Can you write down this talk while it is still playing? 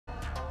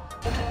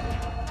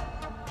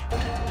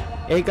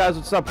Hey guys,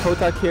 what's up?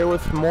 Hotak here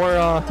with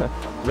more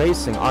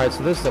racing. Alright,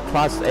 so this is a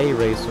Class A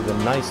race with the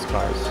nice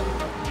cars.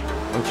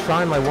 I'm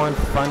trying my one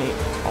funny...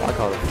 Oh, I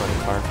call it a funny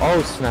car.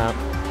 Oh, snap.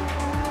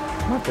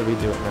 I'm gonna have to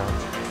redo it now.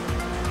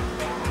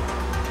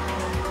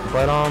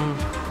 But,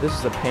 this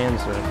is a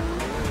Panzer.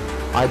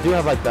 I do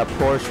have, like, that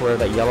Porsche where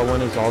that yellow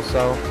one is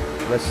also.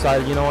 But I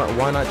decided, you know what,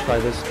 why not try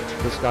this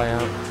guy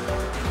out?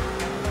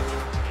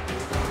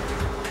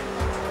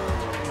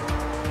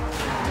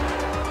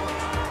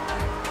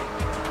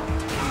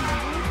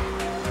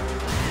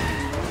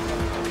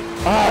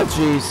 Oh,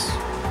 jeez.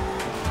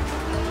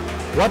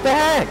 What the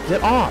heck?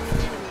 Get off.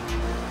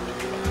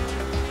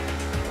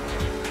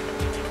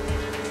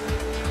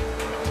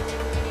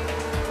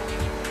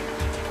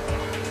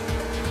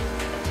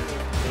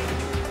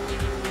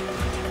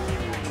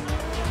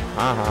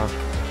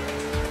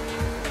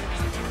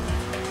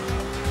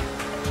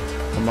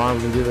 Come on,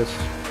 we can do this.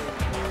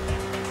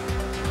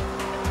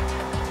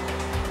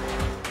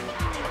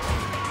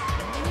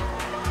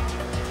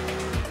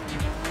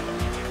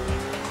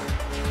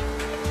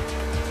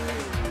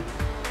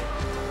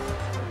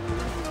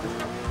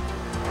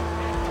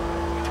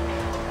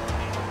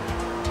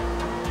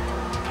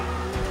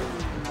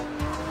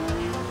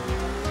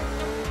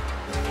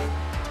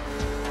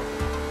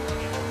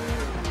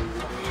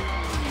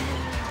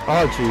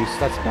 Oh jeez,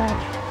 that's bad.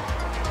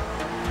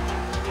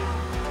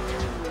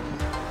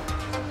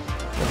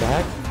 What the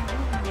heck?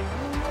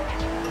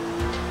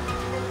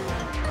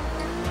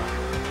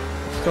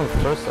 Let's go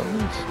first at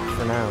least,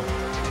 for now.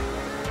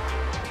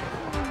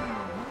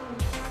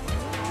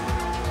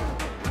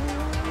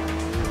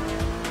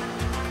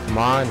 Come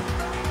on.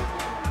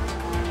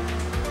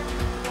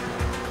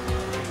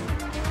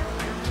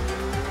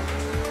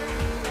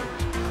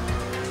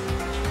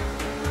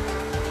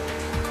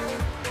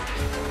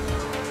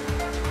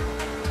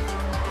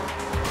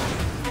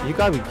 You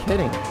gotta be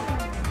kidding.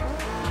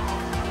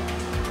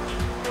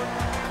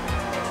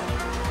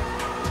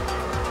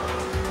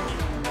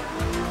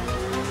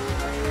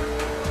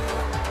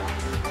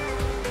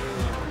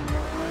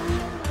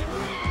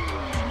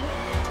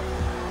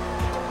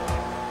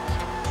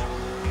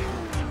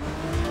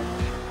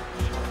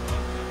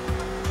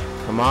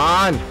 Come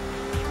on.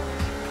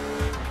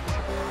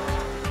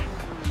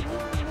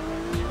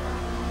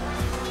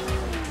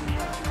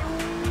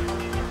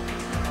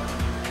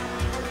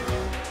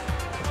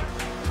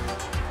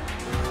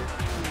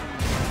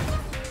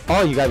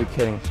 Oh, you gotta be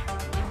kidding.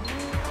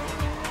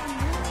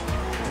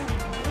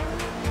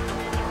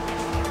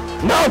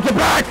 No, get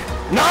back!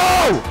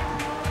 No!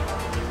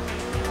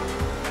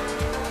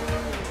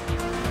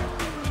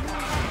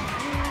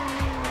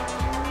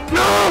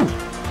 No!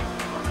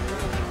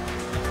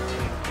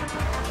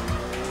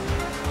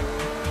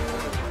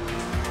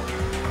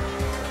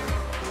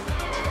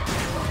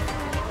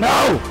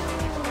 No!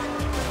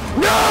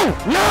 No!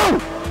 No!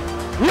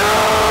 No!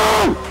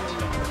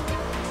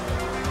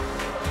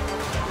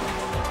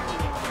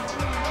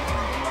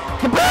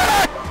 Come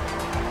back!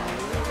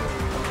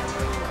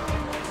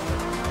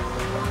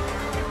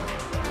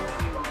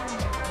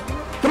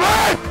 Come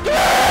on!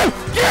 Yeah!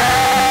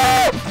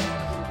 Yeah!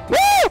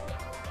 Woo!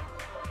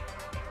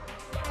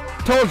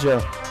 Told you.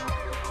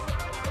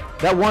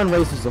 That one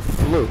race is a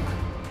fluke.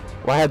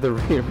 Well, I had to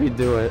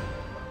redo it.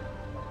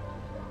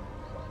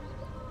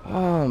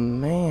 Oh,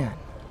 man.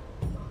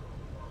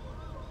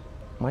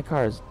 My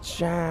car is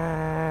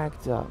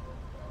jacked up.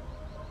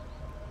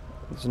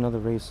 There's another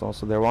race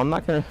also there. Well, I'm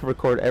not going to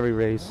record every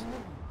race,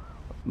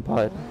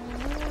 but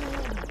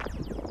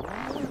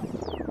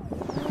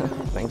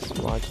thanks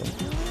for watching.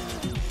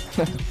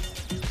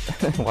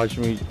 Watch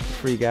me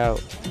freak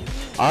out.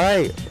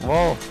 Alright,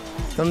 well,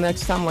 till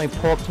next time I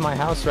pull up to my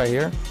house right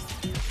here.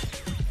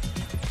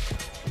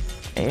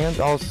 And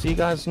I'll see you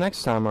guys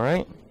next time,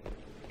 alright?